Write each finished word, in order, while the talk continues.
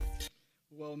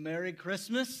Well, Merry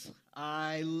Christmas.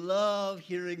 I love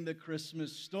hearing the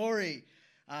Christmas story.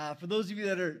 For those of you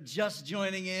that are just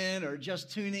joining in or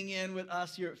just tuning in with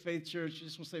us here at Faith Church, I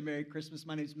just want to say Merry Christmas.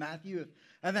 My name is Matthew. If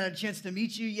I haven't had a chance to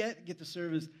meet you yet, get to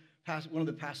serve as one of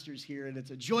the pastors here, and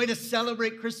it's a joy to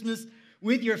celebrate Christmas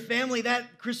with your family.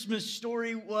 That Christmas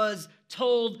story was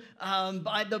told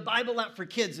by the Bible app for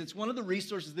kids. It's one of the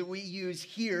resources that we use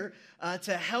here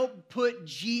to help put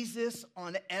Jesus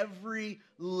on every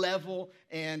level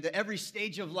and every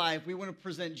stage of life. We want to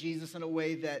present Jesus in a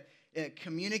way that it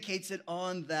communicates it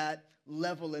on that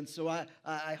level. And so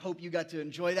I hope you got to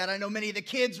enjoy that. I know many of the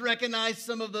kids recognize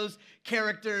some of those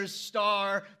characters,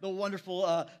 Star, the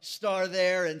wonderful Star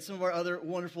there, and some of our other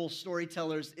wonderful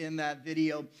storytellers in that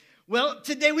video. Well,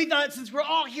 today we thought, since we're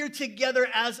all here together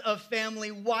as a family,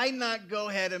 why not go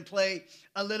ahead and play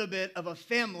a little bit of a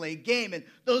family game? And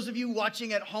those of you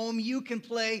watching at home, you can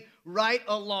play right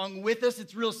along with us.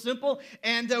 It's real simple.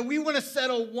 And we want to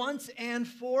settle once and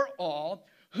for all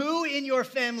who in your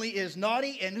family is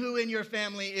naughty and who in your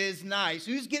family is nice.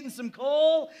 Who's getting some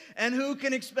coal and who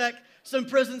can expect some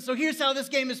presents. So here's how this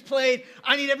game is played.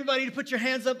 I need everybody to put your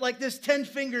hands up like this, 10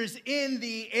 fingers in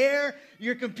the air.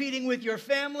 You're competing with your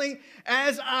family.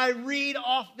 As I read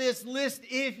off this list,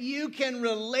 if you can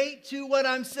relate to what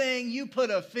I'm saying, you put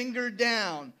a finger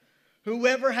down.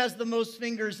 Whoever has the most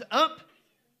fingers up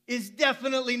is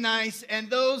definitely nice, and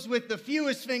those with the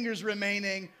fewest fingers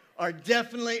remaining are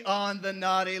definitely on the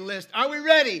naughty list. Are we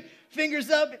ready? Fingers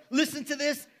up. Listen to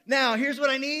this. Now, here's what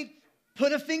I need.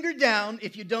 Put a finger down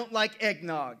if you don't like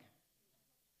eggnog.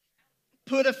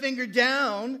 Put a finger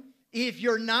down if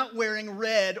you're not wearing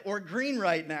red or green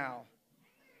right now.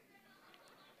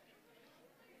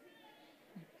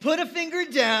 Put a finger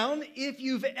down if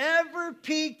you've ever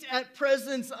peeked at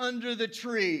presents under the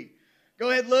tree. Go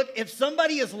ahead, look. If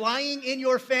somebody is lying in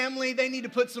your family, they need to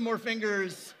put some more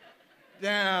fingers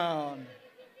down.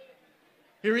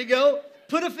 Here we go.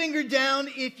 Put a finger down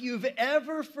if you've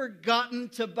ever forgotten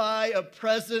to buy a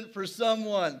present for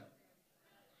someone.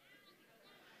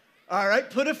 All right,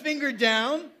 put a finger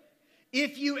down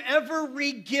if you ever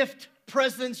re-gift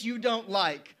presents you don't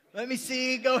like. Let me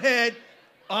see, go ahead.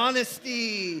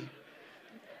 Honesty.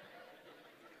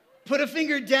 Put a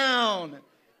finger down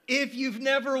if you've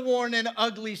never worn an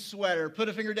ugly sweater. Put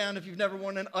a finger down if you've never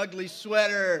worn an ugly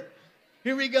sweater.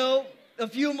 Here we go. A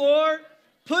few more.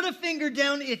 Put a finger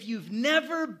down if you've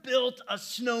never built a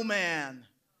snowman.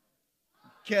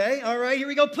 Okay, all right, here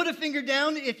we go. Put a finger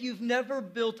down if you've never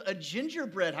built a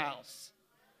gingerbread house.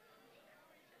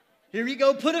 Here we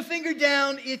go. Put a finger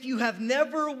down if you have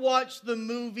never watched the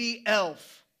movie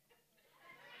Elf.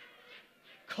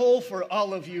 Coal for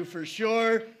all of you for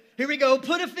sure. Here we go.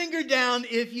 Put a finger down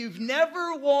if you've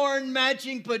never worn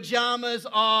matching pajamas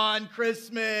on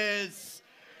Christmas.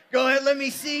 Go ahead, let me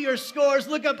see your scores.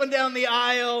 Look up and down the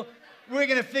aisle. We're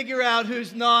going to figure out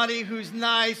who's naughty, who's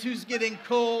nice, who's getting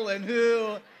coal, and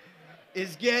who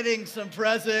is getting some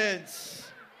presents.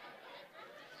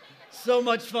 So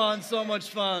much fun, so much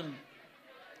fun.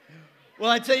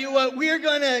 Well, I tell you what, we're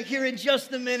going to, here in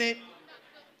just a minute,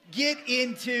 get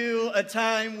into a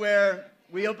time where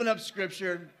we open up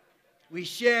Scripture, we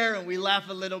share, and we laugh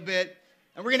a little bit.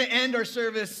 And we're going to end our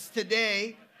service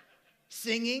today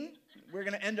singing. We're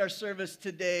going to end our service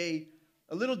today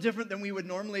a little different than we would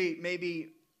normally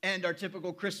maybe end our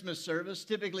typical Christmas service.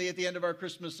 Typically, at the end of our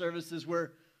Christmas services,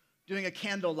 we're doing a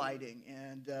candle lighting.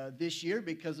 And this year,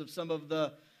 because of some of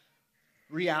the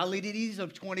realities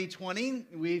of 2020,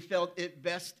 we felt it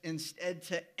best instead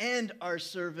to end our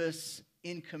service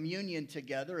in communion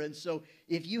together. And so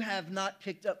if you have not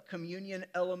picked up communion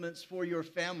elements for your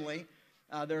family,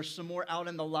 there are some more out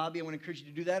in the lobby. I want to encourage you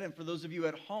to do that. And for those of you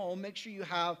at home, make sure you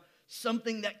have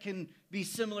something that can be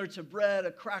similar to bread,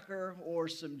 a cracker, or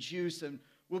some juice, and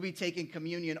we'll be taking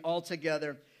communion all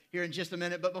together here in just a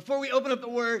minute. But before we open up the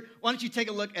Word, why don't you take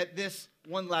a look at this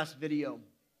one last video.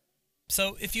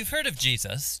 So if you've heard of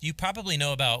Jesus, you probably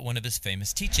know about one of his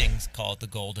famous teachings called the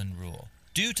Golden Rule.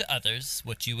 Do to others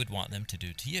what you would want them to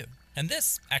do to you. And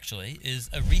this, actually, is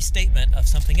a restatement of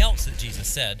something else that Jesus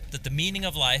said, that the meaning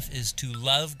of life is to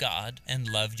love God and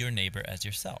love your neighbor as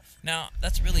yourself. Now,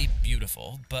 that's really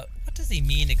beautiful, but what does he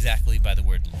mean exactly by the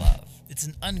word love? It's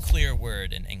an unclear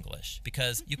word in English,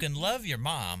 because you can love your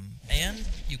mom and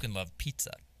you can love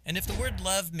pizza. And if the word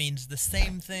love means the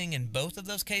same thing in both of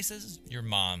those cases, your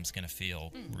mom's going to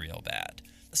feel real bad.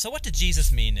 So what did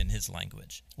Jesus mean in his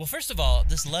language? Well, first of all,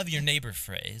 this love your neighbor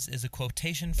phrase is a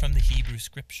quotation from the Hebrew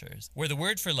scriptures, where the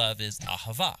word for love is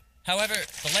ahava. However,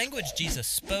 the language Jesus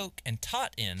spoke and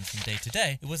taught in from day to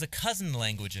day, it was a cousin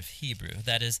language of Hebrew,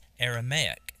 that is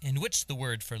Aramaic, in which the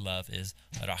word for love is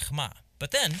rachma. But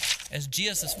then, as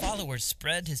Jesus' followers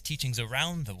spread his teachings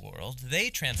around the world, they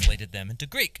translated them into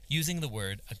Greek, using the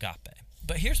word agape.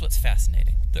 But here's what's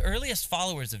fascinating. The earliest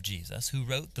followers of Jesus, who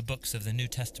wrote the books of the New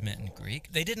Testament in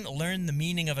Greek, they didn't learn the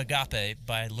meaning of agape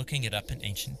by looking it up in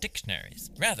ancient dictionaries.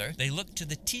 Rather, they looked to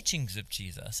the teachings of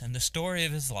Jesus and the story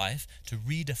of his life to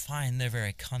redefine their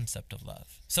very concept of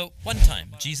love. So, one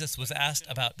time, Jesus was asked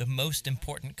about the most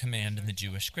important command in the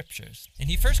Jewish scriptures, and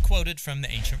he first quoted from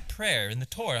the ancient prayer in the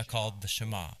Torah called the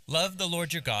Shema. Love the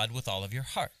Lord your God with all of your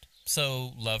heart.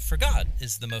 So, love for God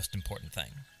is the most important thing.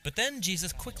 But then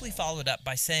Jesus quickly followed up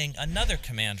by saying another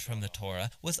command from the Torah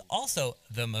was also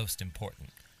the most important,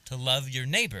 to love your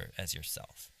neighbor as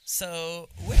yourself. So,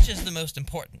 which is the most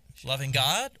important, loving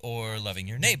God or loving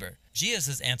your neighbor?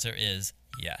 Jesus' answer is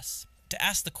yes. To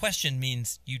ask the question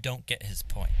means you don't get his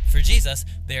point. For Jesus,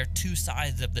 they are two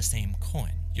sides of the same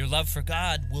coin. Your love for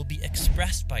God will be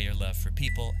expressed by your love for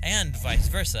people, and vice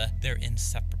versa, they're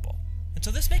inseparable. And so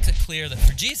this makes it clear that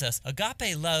for Jesus,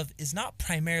 agape love is not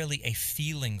primarily a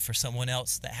feeling for someone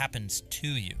else that happens to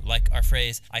you, like our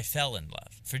phrase, I fell in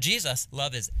love. For Jesus,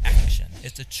 love is action.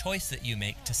 It's a choice that you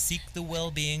make to seek the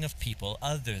well-being of people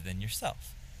other than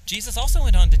yourself. Jesus also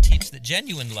went on to teach that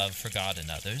genuine love for God and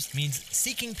others means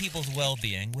seeking people's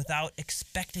well-being without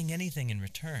expecting anything in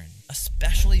return,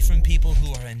 especially from people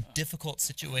who are in difficult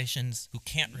situations, who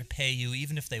can't repay you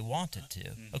even if they wanted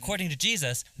to. According to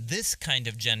Jesus, this kind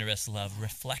of generous love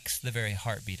reflects the very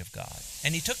heartbeat of God.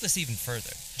 And he took this even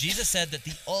further. Jesus said that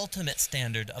the ultimate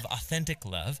standard of authentic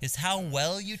love is how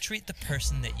well you treat the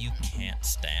person that you can't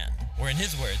stand. Or in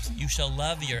his words, you shall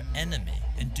love your enemy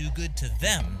and do good to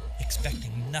them,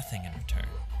 expecting nothing in return.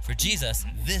 For Jesus,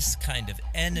 this kind of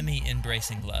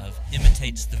enemy-embracing love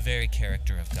imitates the very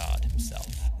character of God himself.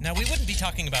 Now, we wouldn't be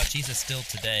talking about Jesus still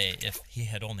today if he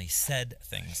had only said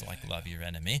things like love your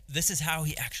enemy. This is how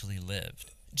he actually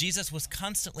lived. Jesus was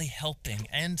constantly helping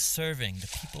and serving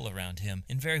the people around him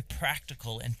in very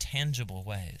practical and tangible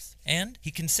ways. And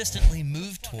he consistently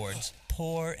moved towards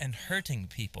poor and hurting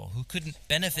people who couldn't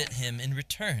benefit him in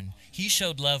return. He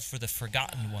showed love for the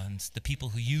forgotten ones, the people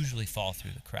who usually fall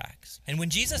through the cracks. And when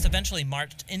Jesus eventually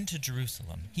marched into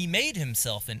Jerusalem, he made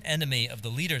himself an enemy of the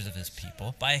leaders of his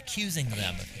people by accusing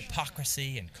them of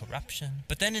hypocrisy and corruption.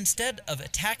 But then instead of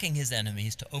attacking his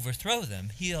enemies to overthrow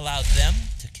them, he allowed them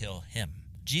to kill him.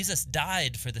 Jesus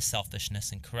died for the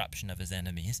selfishness and corruption of his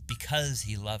enemies because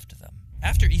he loved them.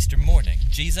 After Easter morning,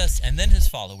 Jesus and then his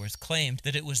followers claimed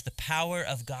that it was the power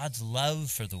of God's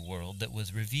love for the world that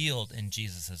was revealed in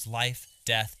Jesus' life,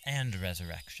 death, and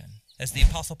resurrection. As the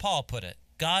Apostle Paul put it,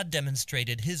 God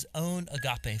demonstrated his own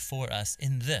agape for us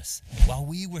in this: while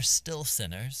we were still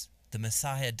sinners, the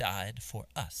Messiah died for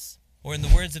us. Or in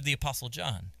the words of the Apostle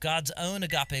John, God's own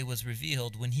agape was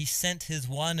revealed when he sent his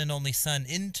one and only Son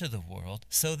into the world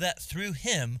so that through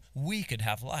him we could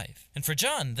have life. And for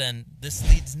John, then, this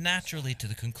leads naturally to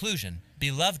the conclusion,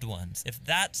 beloved ones, if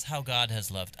that's how God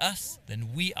has loved us,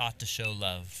 then we ought to show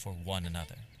love for one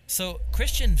another. So,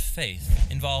 Christian faith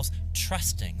involves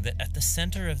trusting that at the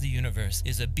center of the universe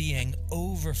is a being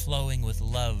overflowing with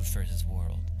love for his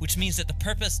world, which means that the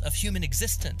purpose of human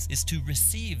existence is to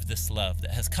receive this love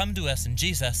that has come to us in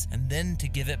Jesus and then to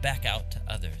give it back out to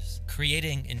others,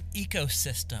 creating an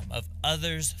ecosystem of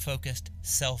others-focused,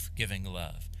 self-giving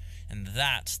love. And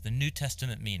that's the New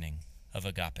Testament meaning of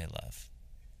agape love.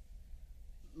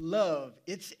 Love,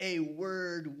 it's a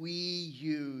word we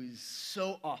use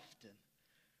so often.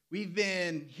 We've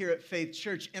been here at Faith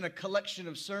Church in a collection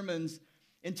of sermons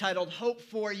entitled Hope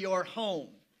for Your Home.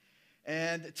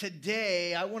 And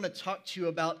today I want to talk to you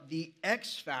about the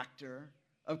X factor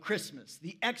of Christmas.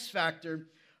 The X factor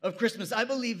of Christmas. I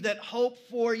believe that hope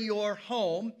for your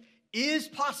home is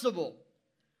possible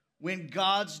when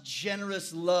God's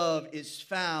generous love is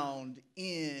found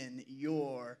in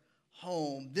your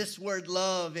home. This word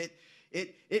love,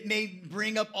 it may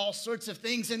bring up all sorts of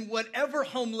things, and whatever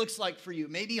home looks like for you.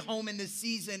 Maybe home in this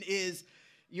season is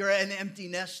you're an empty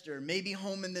nester. Maybe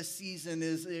home in this season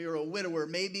is you're a widower.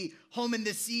 Maybe home in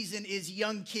this season is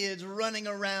young kids running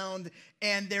around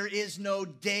and there is no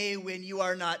day when you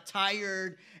are not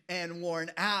tired and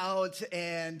worn out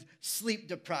and sleep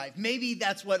deprived. Maybe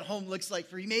that's what home looks like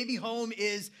for you. Maybe home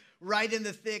is right in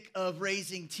the thick of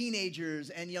raising teenagers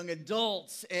and young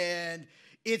adults, and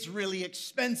it's really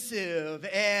expensive,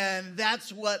 and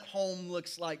that's what home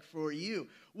looks like for you.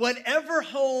 Whatever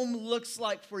home looks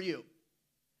like for you,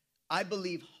 I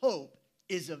believe hope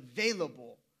is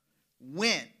available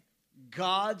when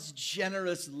God's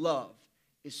generous love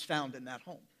is found in that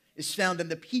home, is found in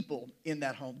the people in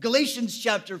that home. Galatians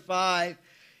chapter 5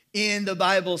 in the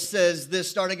Bible says this,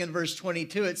 starting in verse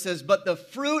 22. It says, but the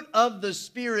fruit of the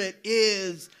Spirit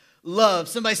is love.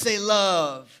 Somebody say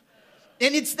love.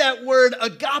 And it's that word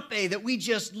agape that we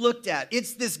just looked at.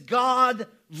 It's this God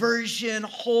version,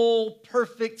 whole,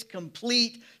 perfect,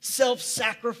 complete,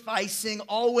 self-sacrificing,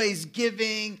 always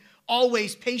giving,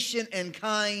 always patient and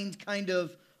kind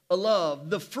of a love.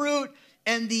 The fruit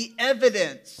and the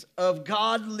evidence of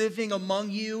God living among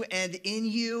you and in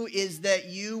you is that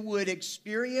you would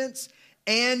experience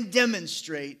and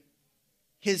demonstrate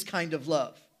his kind of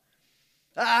love.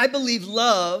 I believe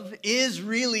love is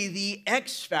really the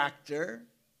X factor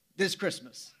this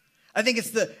Christmas. I think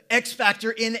it's the X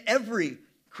factor in every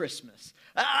Christmas.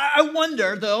 I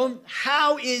wonder, though,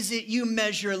 how is it you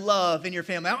measure love in your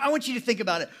family? I want you to think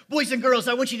about it. Boys and girls,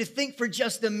 I want you to think for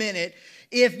just a minute.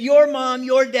 If your mom,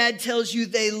 your dad tells you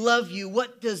they love you,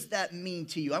 what does that mean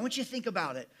to you? I want you to think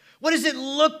about it. What does it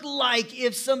look like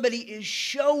if somebody is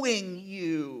showing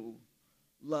you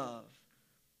love?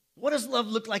 What does love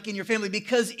look like in your family?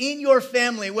 Because in your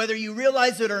family, whether you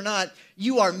realize it or not,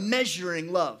 you are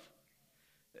measuring love.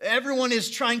 Everyone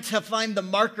is trying to find the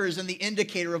markers and the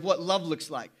indicator of what love looks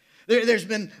like. There's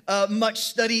been much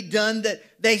study done that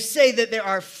they say that there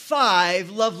are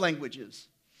 5 love languages.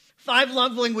 5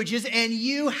 love languages, and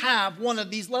you have one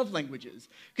of these love languages.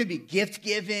 It could be gift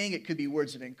giving, it could be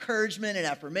words of encouragement and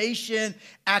affirmation,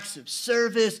 acts of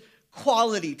service,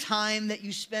 quality time that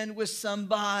you spend with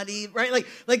somebody, right?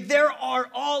 Like there are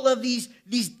all of these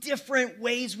different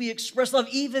ways we express love,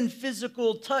 even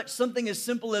physical touch, something as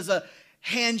simple as a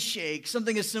handshake,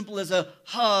 something as simple as a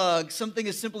hug, something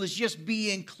as simple as just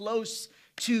being close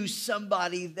to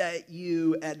somebody that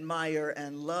you admire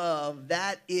and love.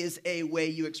 That is a way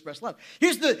you express love.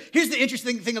 Here's the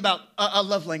interesting thing about a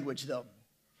love language, though.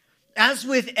 As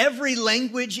with every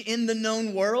language in the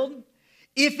known world,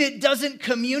 if it doesn't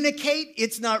communicate,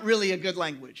 it's not really a good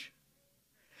language,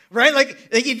 right? Like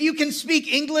if you can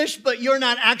speak English, but you're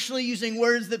not actually using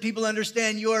words that people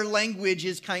understand, your language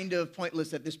is kind of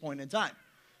pointless at this point in time.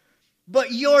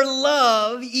 But your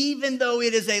love, even though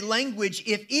it is a language,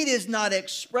 if it is not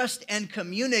expressed and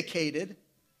communicated,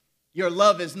 your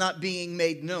love is not being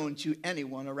made known to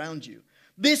anyone around you.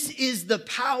 This is the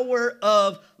power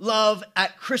of love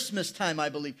at Christmas time, I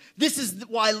believe. This is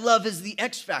why love is the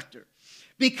X factor.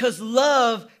 Because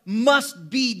love must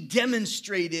be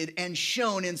demonstrated and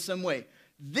shown in some way.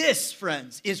 This,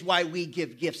 friends, is why we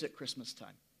give gifts at Christmas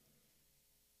time.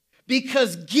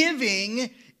 Because giving,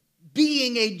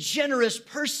 being a generous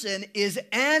person, is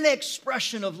an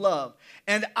expression of love.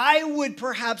 And I would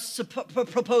perhaps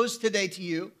propose today to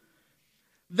you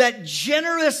that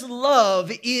generous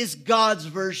love is God's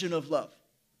version of love.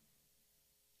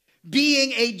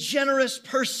 Being a generous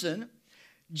person,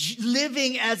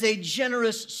 living as a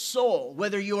generous soul,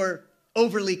 whether you're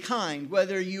overly kind,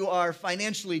 whether you are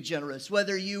financially generous,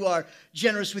 whether you are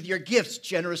generous with your gifts,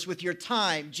 generous with your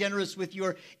time, generous with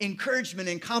your encouragement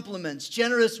and compliments,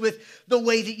 generous with the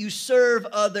way that you serve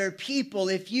other people.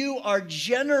 If you are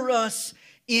generous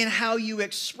in how you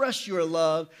express your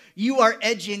love, you are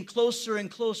edging closer and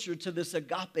closer to this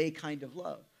agape kind of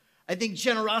love. I think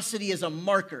generosity is a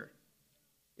marker.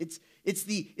 It's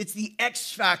the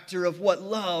X factor of what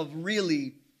love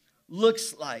really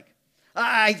looks like.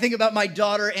 I think about my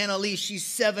daughter, Annalise. She's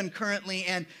 7 currently,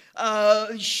 and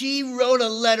she wrote a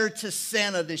letter to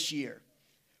Santa this year.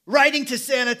 Writing to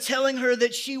Santa, telling her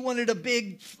that she wanted a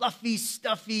big, fluffy,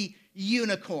 stuffy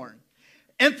unicorn.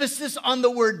 Emphasis on the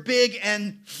word big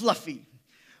and fluffy.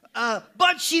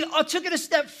 But she took it a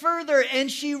step further,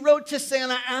 and she wrote to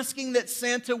Santa asking that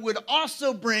Santa would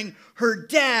also bring her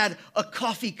dad a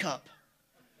coffee cup.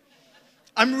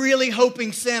 I'm really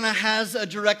hoping Santa has a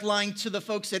direct line to the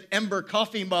folks at Ember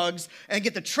Coffee Mugs and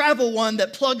get the travel one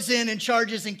that plugs in and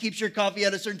charges and keeps your coffee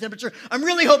at a certain temperature. I'm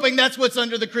really hoping that's what's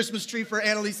under the Christmas tree for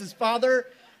Annalise's father.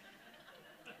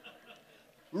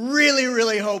 Really,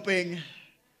 really hoping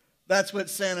that's what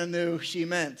Santa knew she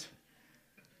meant.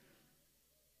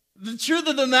 The truth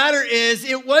of the matter is,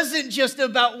 it wasn't just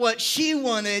about what she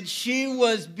wanted. She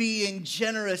was being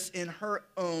generous in her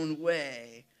own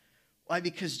way. Why?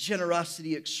 Because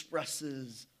generosity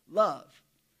expresses love.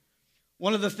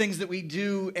 One of the things that we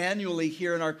do annually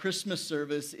here in our Christmas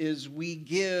service is we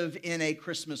give in a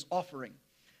Christmas offering.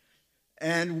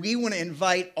 And we want to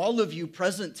invite all of you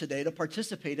present today to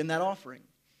participate in that offering.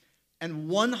 And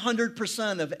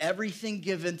 100% of everything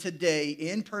given today,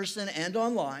 in person and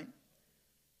online,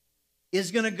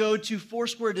 is going to go to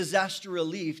Foursquare Disaster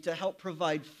Relief to help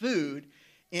provide food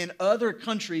in other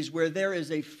countries where there is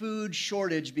a food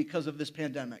shortage because of this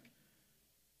pandemic.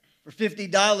 For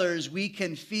 $50, we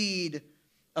can feed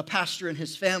a pastor and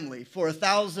his family. For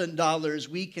 $1,000,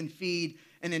 we can feed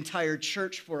an entire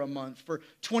church for a month. For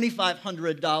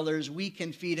 $2,500, we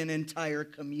can feed an entire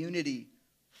community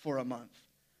for a month.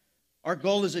 Our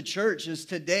goal as a church is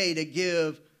today to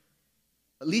give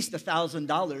at least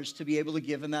 $1,000 to be able to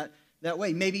give in that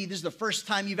way. Maybe this is the first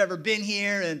time you've ever been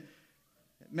here, and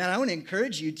man, I want to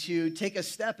encourage you to take a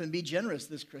step and be generous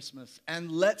this Christmas.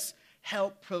 And let's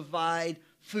help provide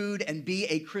food and be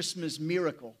a Christmas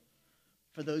miracle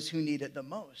for those who need it the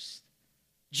most.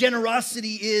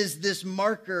 Generosity is this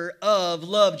marker of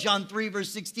love. John 3 verse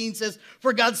 16 says,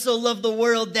 "For God so loved the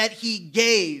world that he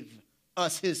gave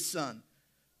us his son,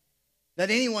 that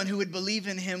anyone who would believe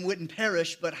in him wouldn't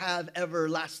perish but have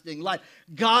everlasting life."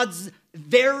 God's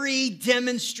very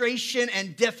demonstration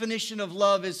and definition of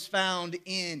love is found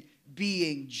in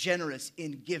being generous,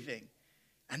 in giving.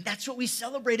 And that's what we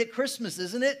celebrate at Christmas,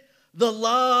 isn't it? The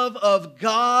love of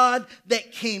God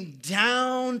that came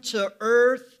down to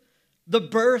earth, the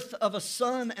birth of a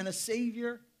son and a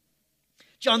savior.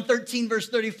 John 13 verse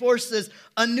 34 says,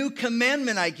 "A new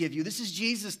commandment I give you." This is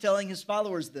Jesus telling his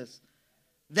followers this,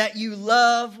 "that you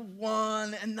love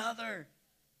one another.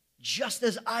 Just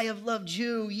as I have loved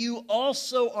you, you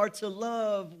also are to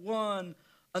love one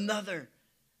another."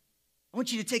 I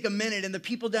want you to take a minute, and the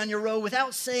people down your row,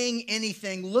 without saying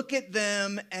anything, look at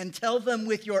them and tell them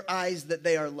with your eyes that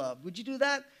they are loved. Would you do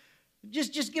that?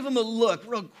 Just give them a look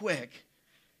real quick.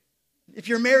 If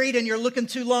you're married and you're looking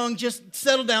too long, just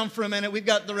settle down for a minute. We've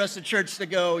got the rest of church to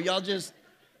go. Y'all just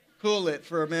cool it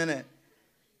for a minute.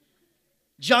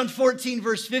 John 14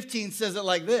 verse 15 says it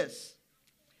like this: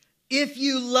 "If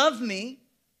you love me,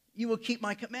 you will keep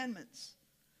my commandments."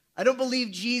 I don't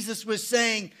believe Jesus was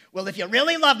saying, well, if you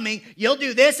really love me, you'll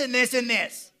do this and this and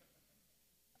this.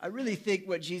 I really think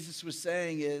what Jesus was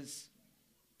saying is,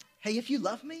 hey, if you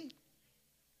love me,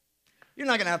 you're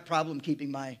not going to have a problem keeping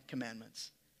my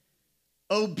commandments.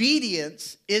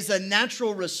 Obedience is a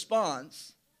natural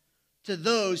response to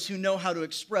those who know how to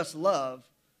express love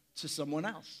to someone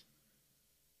else.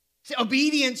 See,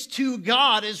 obedience to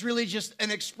God is really just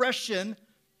an expression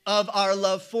of our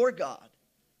love for God.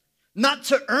 Not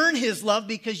to earn his love,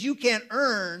 because you can't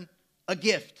earn a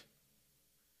gift.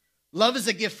 Love is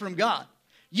a gift from God.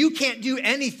 You can't do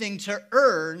anything to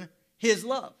earn his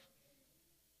love.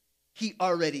 He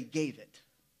already gave it.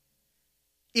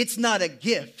 It's not a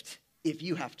gift if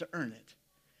you have to earn it.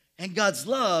 And God's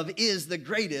love is the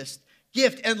greatest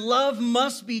gift. And love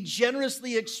must be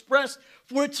generously expressed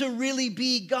for it to really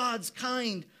be God's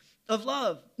kind of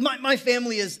love. My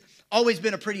family has always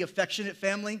been a pretty affectionate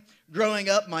family. Growing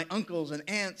up, my uncles and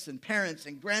aunts and parents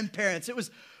and grandparents,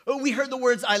 we heard the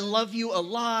words, "I love you," a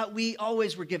lot. We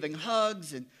always were giving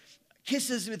hugs and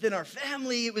kisses within our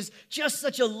family. It was just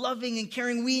such a loving and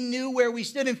caring. We knew where we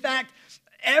stood. In fact,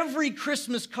 every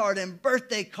Christmas card and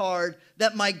birthday card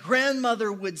that my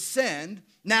grandmother would send,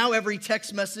 now every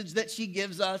text message that she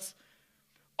gives us,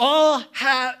 they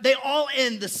all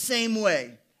end the same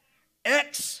way.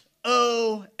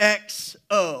 XOXO.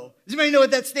 Does anybody know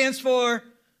what that stands for?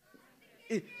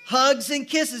 Hugs and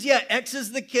kisses. Yeah, X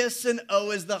is the kiss and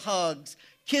O is the hugs.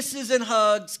 Kisses and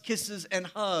hugs, kisses and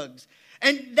hugs.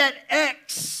 And that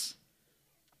X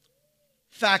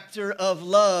factor of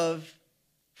love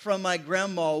from my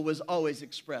grandma was always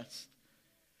expressed.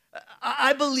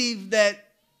 I believe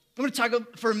that, I'm going to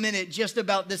talk for a minute just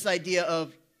about this idea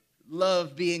of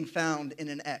love being found in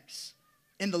an X,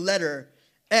 in the letter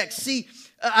X. See,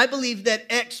 I believe that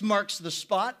X marks the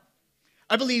spot.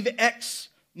 I believe X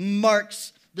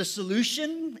marks the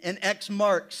solution, and X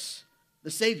marks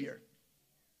the Savior.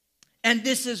 And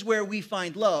this is where we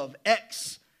find love.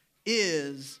 X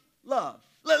is love.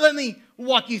 Let me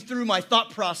walk you through my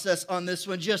thought process on this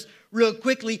one just real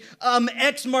quickly.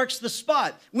 X marks the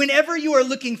spot. Whenever you are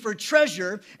looking for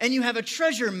treasure and you have a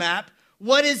treasure map,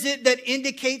 what is it that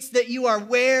indicates that you are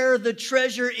where the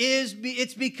treasure is?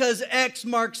 It's because X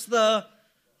marks the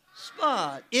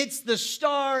spot. It's the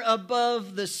star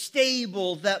above the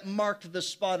stable that marked the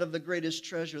spot of the greatest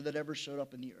treasure that ever showed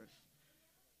up in the earth.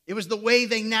 It was the way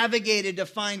they navigated to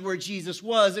find where Jesus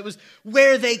was. It was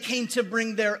where they came to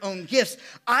bring their own gifts.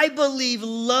 I believe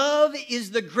love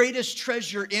is the greatest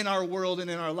treasure in our world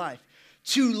and in our life.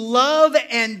 To love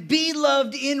and be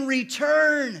loved in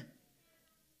return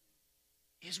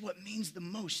is what means the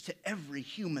most to every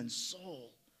human soul.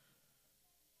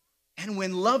 And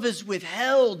when love is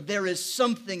withheld, there is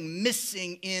something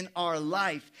missing in our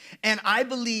life. And I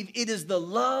believe it is the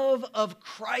love of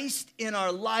Christ in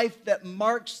our life that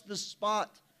marks the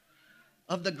spot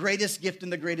of the greatest gift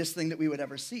and the greatest thing that we would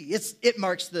ever see. It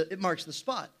marks the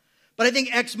spot. But I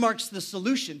think X marks the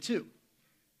solution too.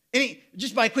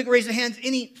 Just by a quick raise of hands,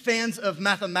 any fans of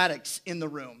mathematics in the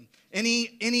room?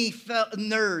 Any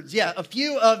nerds? Yeah, a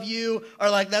few of you are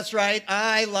like, that's right,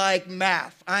 I like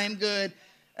math. I'm good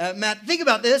at math. Think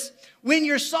about this. When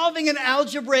you're solving an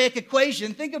algebraic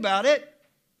equation, think about it.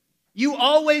 You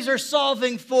always are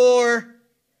solving for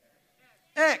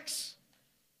X.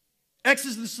 X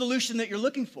is the solution that you're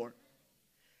looking for.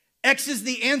 X is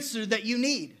the answer that you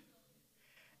need.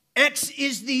 X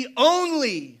is the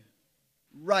only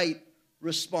right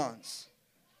response.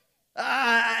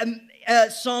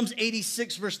 Psalms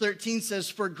 86 verse 13 says,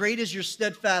 "For great is your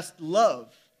steadfast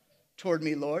love toward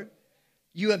me, Lord.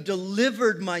 You have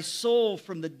delivered my soul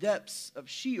from the depths of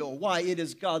Sheol." Why? It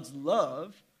is God's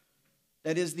love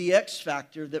that is the X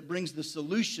factor that brings the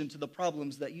solution to the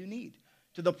problems that you need,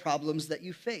 to the problems that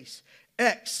you face.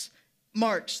 X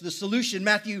marks the solution.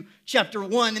 Matthew chapter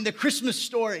 1 in the Christmas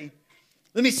story.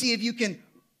 Let me see if you can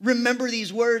remember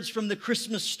these words from the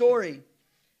Christmas story.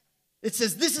 It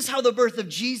says, "This is how the birth of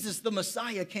Jesus, the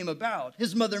Messiah, came about.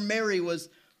 His mother Mary was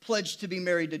pledged to be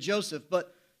married to Joseph,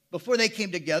 but before they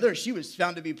came together, she was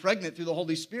found to be pregnant through the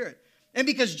Holy Spirit. And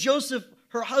because Joseph,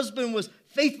 her husband, was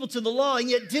faithful to the law and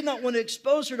yet did not want to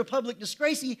expose her to public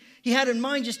disgrace, he had in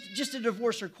mind just to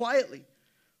divorce her quietly.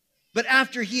 But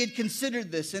after he had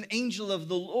considered this, an angel of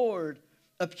the Lord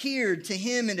appeared to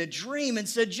him in a dream and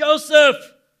said, 'Joseph,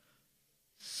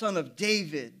 son of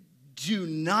David, do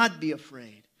not be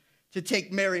afraid to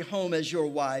take Mary home as your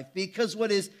wife, because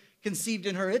what is conceived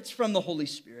in her, it's from the Holy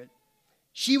Spirit.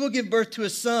 She will give birth to a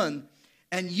son,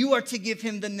 and you are to give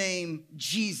him the name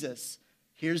Jesus.'"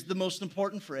 Here's the most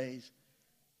important phrase: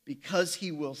 "because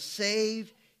he will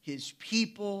save his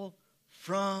people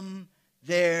from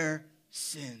their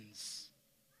sins."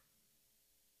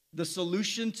 The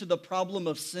solution to the problem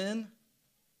of sin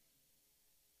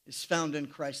is found in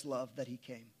Christ's love that he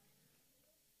came.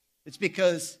 It's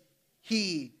because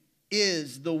he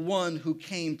is the one who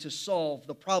came to solve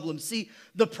the problem. See,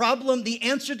 the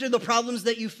answer to the problems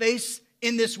that you face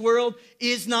in this world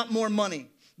is not more money.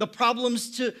 The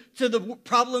answer to the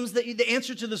problems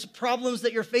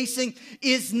that you're facing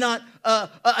is not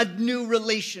a new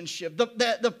relationship.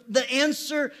 The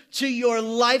answer to your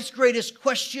life's greatest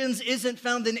questions isn't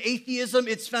found in atheism.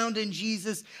 It's found in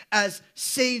Jesus as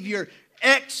Savior.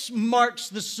 X marks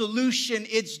the solution.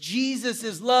 It's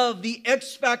Jesus' love. The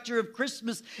X factor of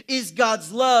Christmas is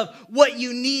God's love. What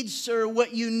you need, sir,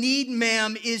 what you need,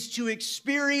 ma'am, is to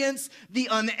experience the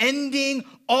unending,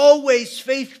 always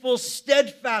faithful,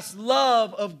 steadfast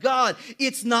love of God.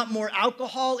 It's not more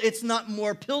alcohol. It's not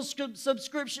more pill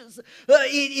subscriptions.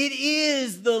 It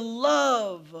is the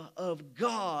love of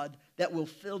God that will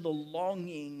fill the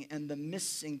longing and the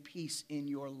missing piece in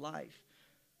your life.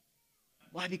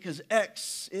 Why? Because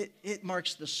X, it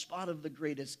marks the spot of the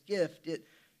greatest gift.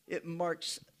 It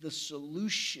marks the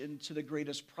solution to the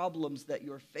greatest problems that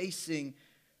you're facing.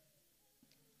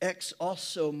 X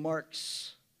also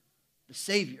marks the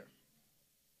Savior.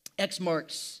 X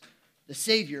marks the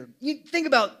Savior. You think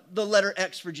about the letter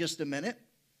X for just a minute.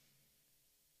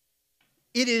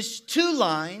 It is two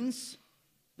lines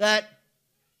that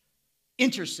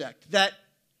intersect, that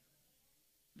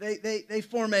they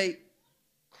form a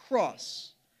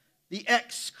cross. The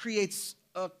X creates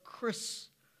a crisscross.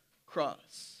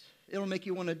 It'll make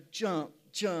you want to jump.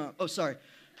 Oh, sorry.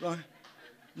 Wrong.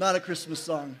 Not a Christmas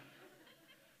song.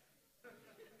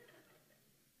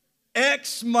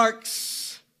 X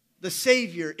marks the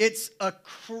Savior. It's a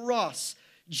cross.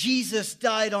 Jesus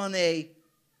died on a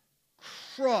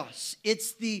cross.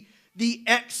 It's the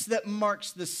X that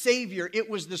marks the Savior. It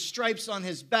was the stripes on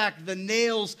his back, the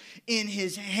nails in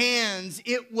his hands.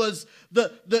 It was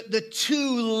the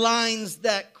two lines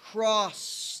that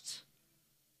crossed.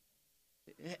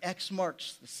 X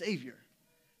marks the Savior.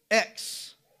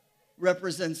 X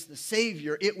represents the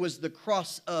Savior. It was the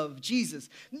cross of Jesus.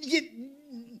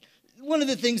 One of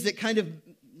the things that kind of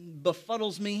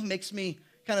befuddles me, makes me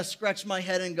kind of scratch my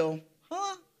head and go,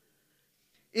 huh?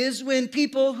 Is when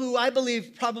people who I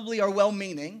believe probably are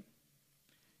well-meaning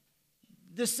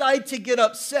decide to get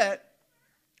upset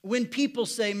when people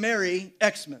say Merry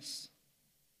Xmas.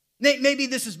 Maybe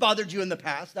this has bothered you in the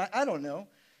past. I don't know.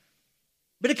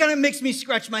 But it kind of makes me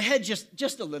scratch my head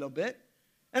just a little bit.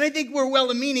 And I think we're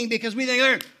well-meaning because we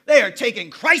think they are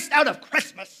taking Christ out of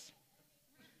Christmas.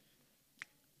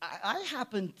 I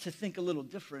happen to think a little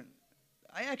different.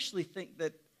 I actually think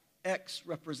that X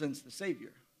represents the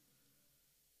Savior.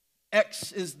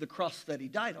 X is the cross that he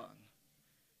died on.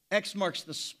 X marks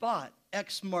the spot.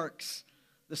 X marks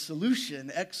the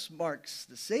solution. X marks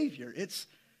the Savior. It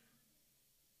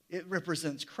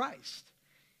represents Christ.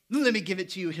 Let me give it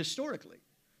to you historically.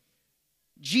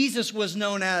 Jesus was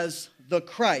known as the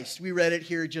Christ. We read it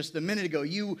here just a minute ago.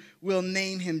 You will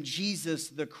name him Jesus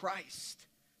the Christ.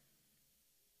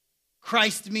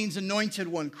 Christ means anointed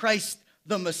one. Christ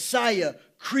the Messiah.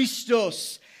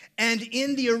 Christos. And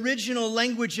in the original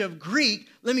language of Greek,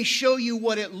 let me show you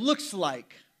what it looks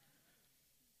like.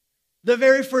 The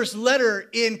very first letter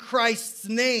in Christ's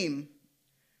name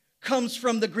comes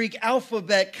from the Greek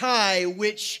alphabet chi,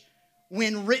 which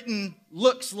when written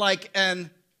looks like an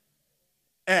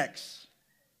X.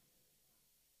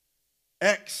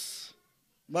 X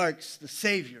marks the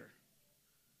Savior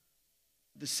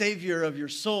of your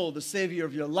soul, the Savior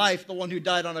of your life, the one who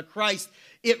died on a Christ.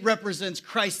 It represents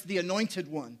Christ, the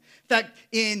anointed one. In fact,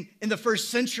 in the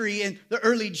first century, in the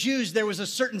early Jews, there was a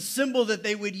certain symbol that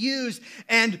they would use,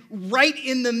 and right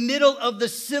in the middle of the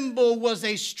symbol was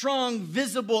a strong,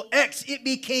 visible X. It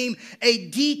became a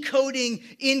decoding,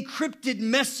 encrypted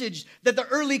message that the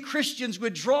early Christians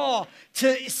would draw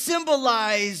to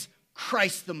symbolize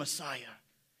Christ the Messiah.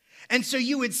 And so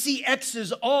you would see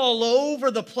X's all over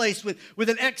the place with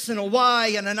an X and a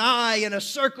Y and an I and a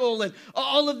circle and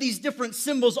all of these different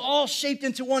symbols all shaped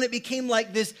into one. It became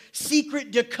like this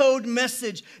secret decode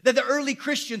message that the early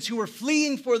Christians who were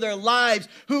fleeing for their lives,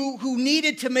 who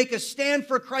needed to make a stand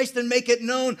for Christ and make it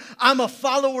known, I'm a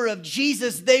follower of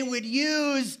Jesus, they would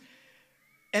use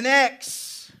an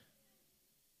X.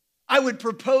 I would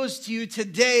propose to you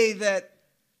today that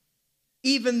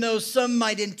even though some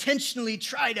might intentionally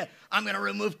try to, I'm going to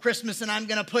remove Christmas and I'm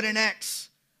going to put an X.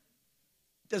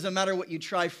 It doesn't matter what you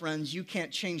try, friends. You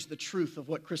can't change the truth of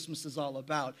what Christmas is all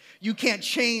about. You can't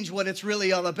change what it's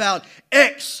really all about.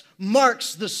 X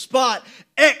marks the spot.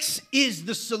 X is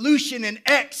the solution, and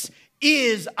X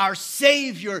is our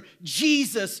Savior,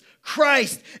 Jesus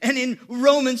Christ. And in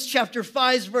Romans chapter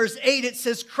 5, verse 8, it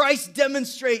says, Christ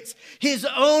demonstrates his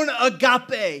own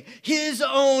agape, his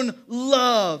own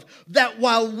love, that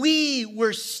while we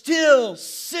were still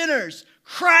sinners,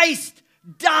 Christ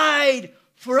died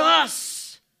for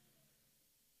us.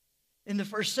 In the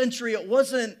first century, it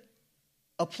wasn't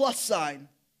a plus sign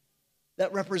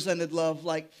that represented love.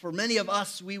 Like for many of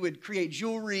us, we would create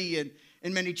jewelry, and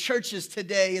in many churches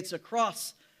today, it's a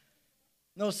cross.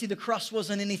 No, see, the cross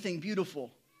wasn't anything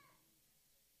beautiful.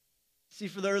 See,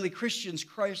 for the early Christians,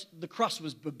 the cross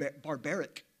was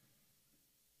barbaric.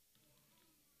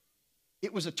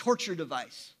 It was a torture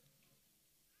device.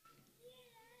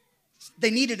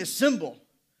 They needed a symbol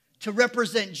to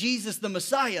represent Jesus, the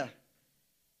Messiah.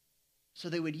 So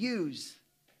they would use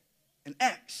an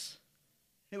X.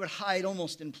 It would hide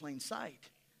almost in plain sight.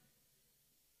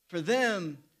 For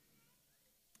them,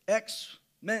 X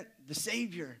meant the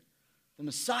Savior, the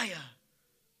Messiah,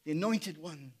 the Anointed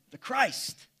One, the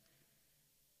Christ.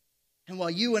 And while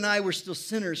you and I were still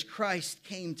sinners, Christ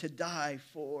came to die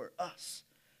for us.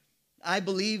 I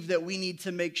believe that we need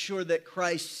to make sure that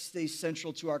Christ stays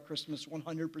central to our Christmas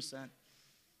 100%.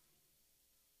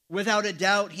 Without a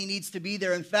doubt, he needs to be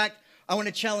there. In fact, I want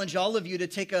to challenge all of you to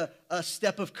take a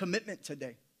step of commitment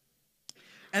today.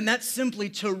 And that's simply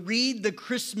to read the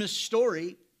Christmas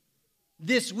story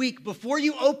this week before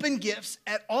you open gifts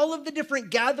at all of the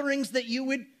different gatherings that you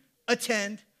would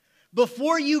attend,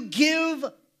 before you give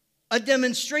a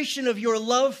demonstration of your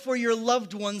love for your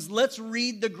loved ones. Let's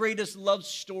read the greatest love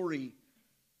story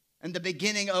and the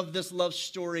beginning of this love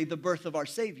story, the birth of our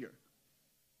Savior.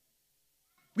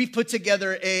 We've put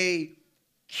together a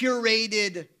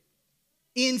curated,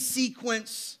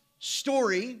 in-sequence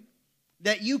story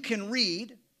that you can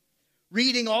read,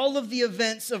 reading all of the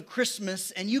events of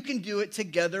Christmas, and you can do it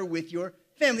together with your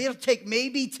family. It'll take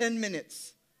maybe 10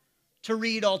 minutes to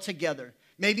read all together.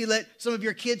 Maybe let some of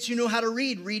your kids who know how to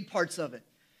read parts of it.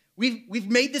 We've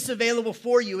made this available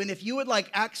for you, and if you would like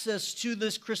access to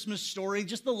this Christmas story,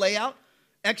 just the layout,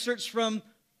 excerpts from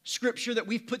Scripture that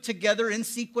we've put together in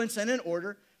sequence and in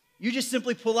order, you just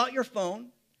simply pull out your phone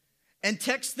and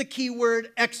text the keyword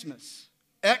Xmas,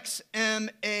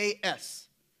 X-M-A-S,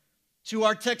 to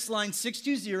our text line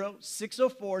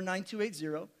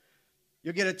 620-604-9280.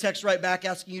 You'll get a text right back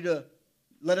asking you to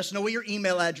let us know what your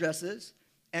email address is,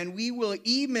 and we will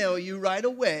email you right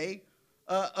away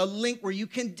a link where you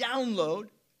can download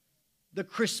the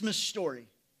Christmas story.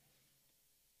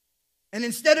 And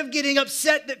instead of getting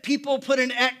upset that people put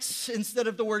an X instead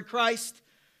of the word Christ,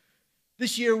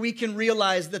 this year we can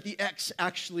realize that the X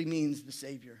actually means the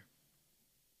Savior.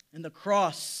 And the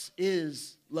cross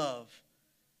is love.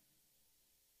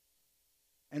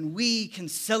 And we can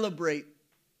celebrate,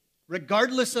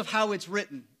 regardless of how it's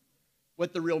written,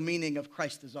 what the real meaning of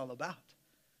Christ is all about.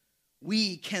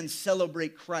 We can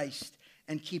celebrate Christ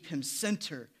and keep him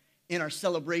center in our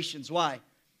celebrations. Why?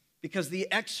 Because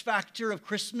the X factor of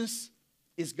Christmas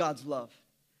is God's love.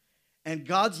 And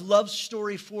God's love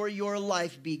story for your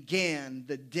life began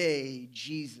the day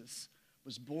Jesus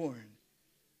was born.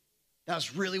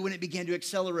 That's really when it began to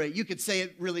accelerate. You could say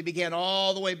it really began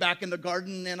all the way back in the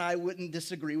garden, and I wouldn't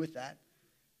disagree with that.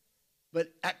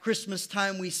 But at Christmas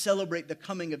time, we celebrate the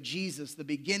coming of Jesus, the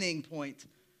beginning point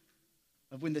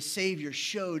of when the Savior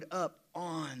showed up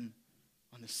on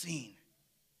the scene.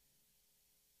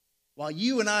 While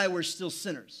you and I were still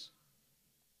sinners,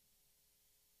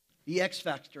 the X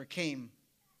Factor came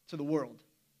to the world.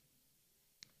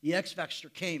 The X Factor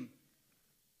came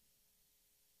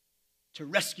to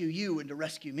rescue you and to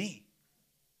rescue me.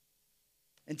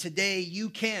 And today you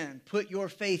can put your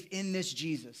faith in this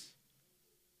Jesus.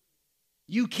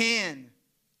 You can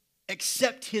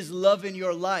accept his love in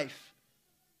your life.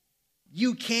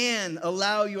 You can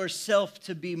allow yourself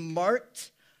to be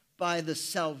marked by the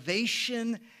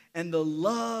salvation and the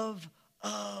love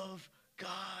of God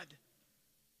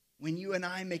when you and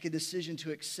I make a decision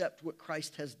to accept what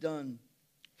Christ has done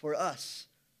for us.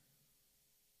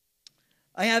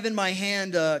 I have in my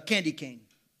hand a candy cane.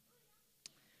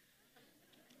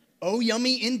 Oh,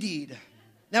 yummy indeed.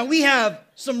 Now, we have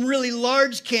some really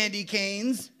large candy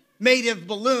canes made of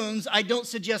balloons. I don't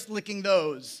suggest licking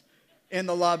those in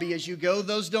the lobby as you go.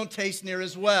 Those don't taste near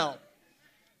as well.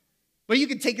 But you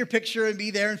can take your picture and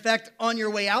be there. In fact, on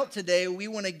your way out today, we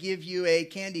want to give you a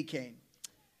candy cane.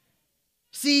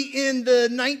 See, in the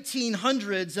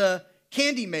 1900s, a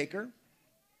candy maker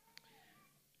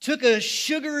took a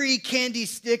sugary candy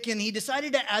stick and he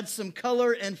decided to add some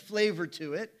color and flavor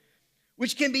to it,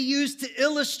 which can be used to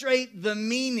illustrate the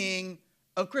meaning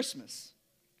of Christmas.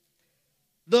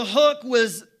 The hook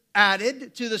was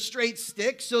added to the straight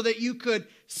stick so that you could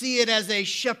see it as a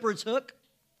shepherd's hook,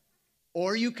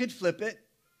 or you could flip it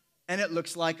and it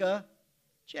looks like a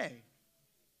J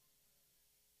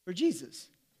for Jesus.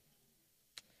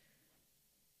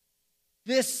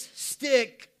 This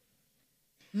stick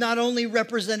not only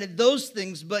represented those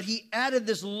things, but he added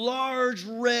this large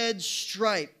red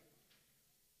stripe,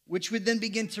 which would then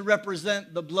begin to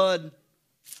represent the blood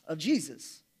of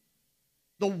Jesus.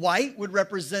 The white would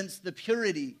represent the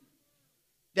purity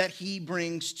that he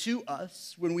brings to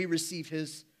us when we receive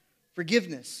his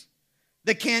forgiveness.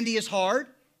 The candy is hard,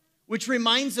 which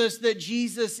reminds us that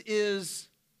Jesus is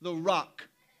the rock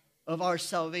of our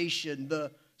salvation,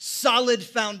 the solid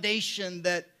foundation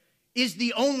that is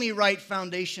the only right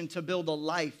foundation to build a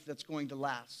life that's going to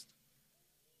last.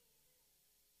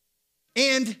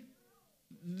 And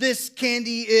this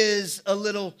candy is a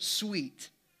little sweet,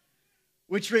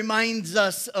 which reminds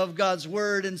us of God's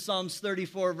word in Psalms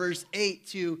 34, verse 8,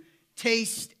 to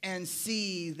taste and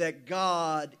see that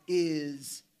God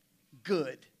is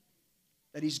good.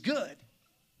 That he's good.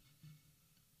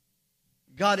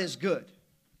 God is good.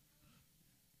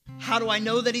 How do I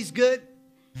know that he's good?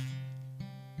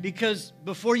 Because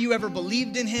before you ever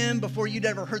believed in him, before you'd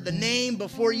ever heard the name,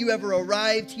 before you ever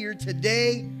arrived here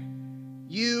today,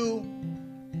 you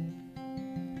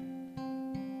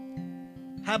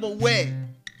have a way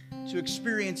to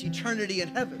experience eternity in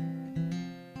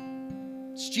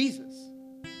heaven. It's Jesus.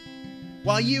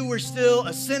 While you were still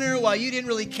a sinner, while you didn't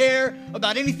really care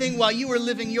about anything, while you were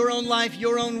living your own life,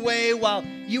 your own way, while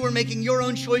you were making your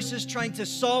own choices, trying to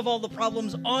solve all the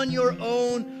problems on your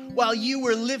own, while you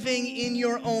were living in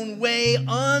your own way,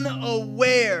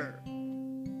 unaware,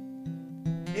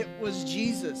 it was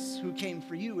Jesus who came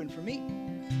for you and for me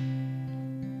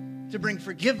to bring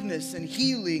forgiveness and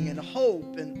healing and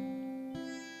hope and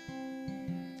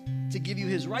to give you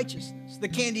his righteousness. The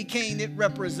candy cane, it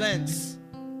represents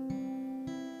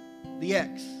the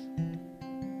X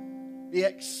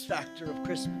factor of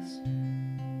Christmas.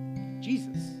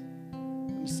 Jesus,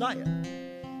 the Messiah,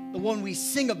 the one we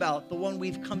sing about, the one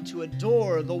we've come to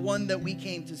adore, the one that we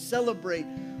came to celebrate,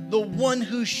 the one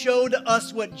who showed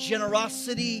us what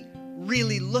generosity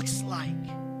really looks like.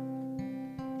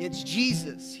 It's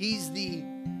Jesus. He's the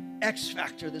X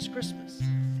factor this Christmas.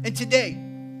 And today,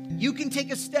 you can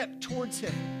take a step towards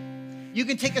him. You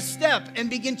can take a step and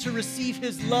begin to receive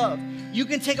his love. You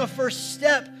can take a first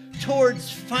step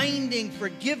towards finding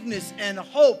forgiveness and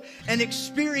hope and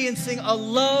experiencing a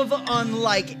love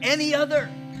unlike any other.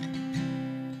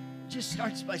 It just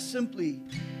starts by simply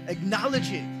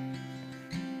acknowledging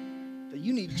that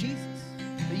you need Jesus,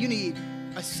 that you need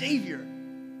a Savior.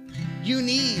 You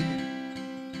need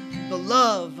the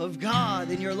love of God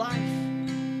in your life.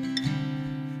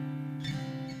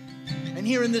 And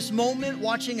here in this moment,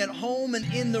 watching at home and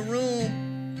in the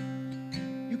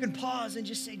room, you can pause and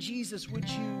just say, Jesus, would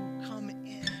you come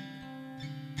in?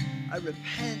 I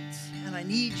repent and I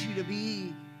need you to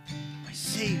be my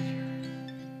Savior.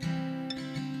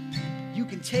 You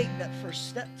can take that first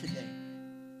step today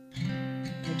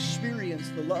and experience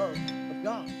the love of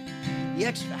God, the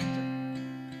X factor,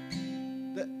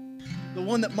 the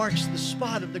one that marks the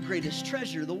spot of the greatest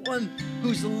treasure, the one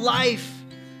whose life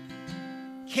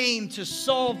came to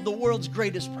solve the world's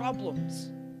greatest problems,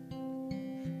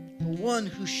 the one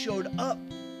who showed up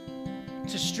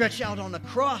to stretch out on a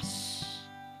cross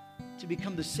to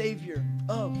become the Savior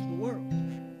of the world.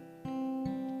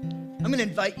 I'm going to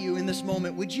invite you in this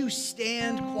moment, would you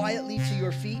stand quietly to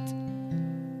your feet?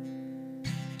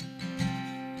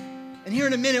 And here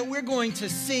in a minute, we're going to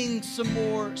sing some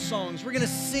more songs. We're going to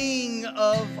sing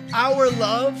of our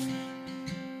love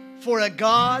for a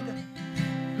God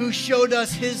who showed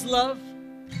us his love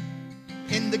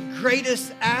in the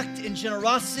greatest act in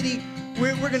generosity.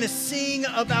 We're going to sing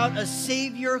about a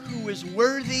Savior who is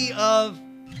worthy of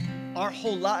our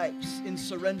whole lives in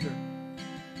surrender.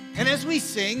 And as we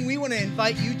sing, we want to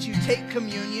invite you to take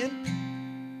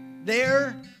communion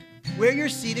there where you're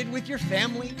seated with your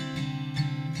family,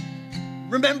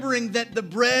 remembering that the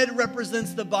bread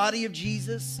represents the body of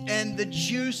Jesus and the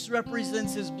juice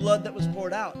represents his blood that was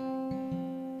poured out.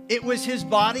 It was his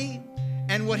body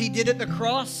and what he did at the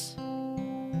cross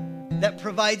that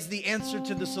provides the answer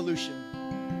to the solution.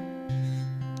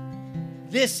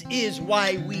 This is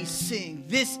why we sing.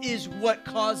 This is what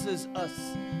causes us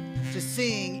to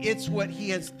sing. It's what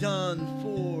he has done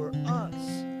for us.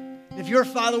 If you're a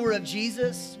follower of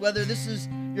Jesus, whether this is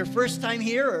your first time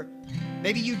here or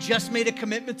maybe you just made a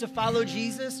commitment to follow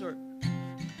Jesus, or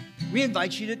we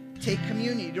invite you to take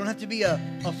communion. You don't have to be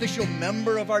an official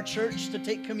member of our church to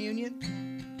take communion.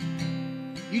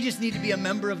 You just need to be a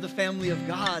member of the family of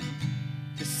God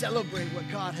to celebrate what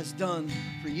God has done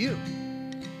for you.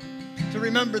 To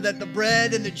remember that the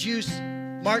bread and the juice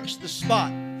marks the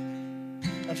spot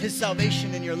of his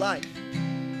salvation in your life.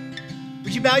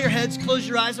 Would you bow your heads, close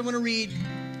your eyes? I want to read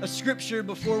a scripture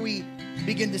before we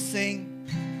begin to sing.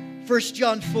 1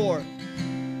 John 4,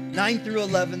 9 through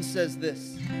 11 says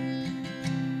this.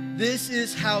 This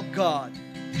is how God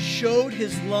showed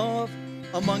his love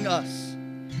among us.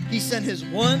 He sent his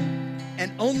one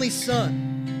and only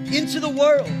Son into the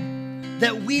world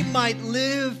that we might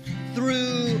live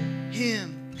through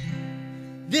him.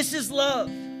 This is love.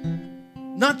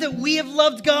 Not that we have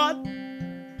loved God,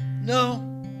 no,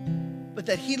 but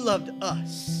that he loved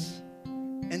us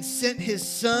and sent his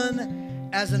Son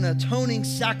as an atoning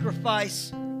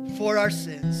sacrifice for our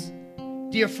sins.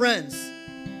 Dear friends,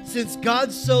 since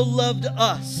God so loved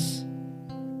us,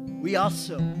 we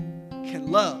also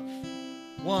can love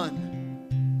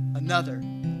one another.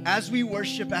 As we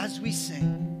worship, as we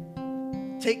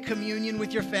sing, take communion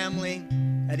with your family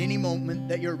at any moment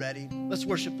that you're ready. Let's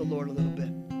worship the Lord a little bit.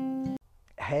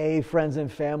 Hey, friends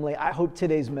and family, I hope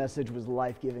today's message was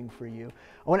life-giving for you.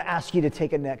 I want to ask you to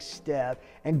take a next step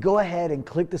and go ahead and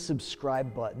click the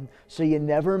subscribe button so you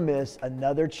never miss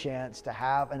another chance to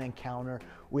have an encounter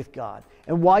with God.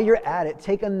 And while you're at it,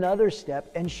 take another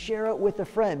step and share it with a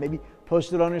friend. Maybe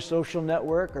post it on your social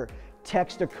network or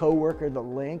text a coworker the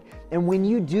link. And when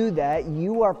you do that,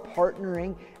 you are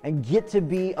partnering and get to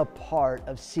be a part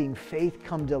of seeing faith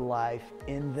come to life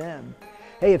in them.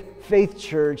 Hey, if Faith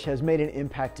Church has made an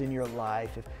impact in your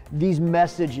life, if these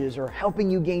messages are helping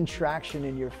you gain traction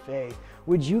in your faith,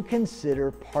 would you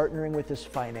consider partnering with us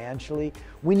financially?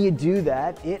 When you do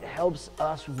that, it helps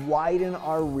us widen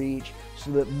our reach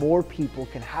so that more people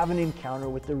can have an encounter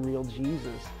with the real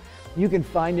Jesus. You can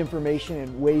find information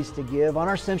and ways to give on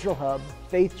our central hub,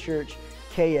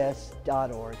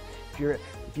 faithchurchks.org.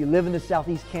 If you live in the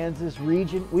Southeast Kansas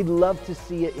region, we'd love to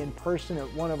see you in person at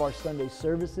one of our Sunday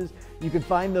services. You can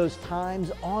find those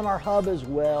times on our hub as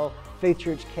well,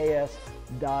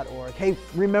 faithchurchks.org. Hey,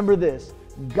 remember this,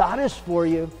 God is for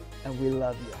you and we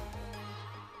love you.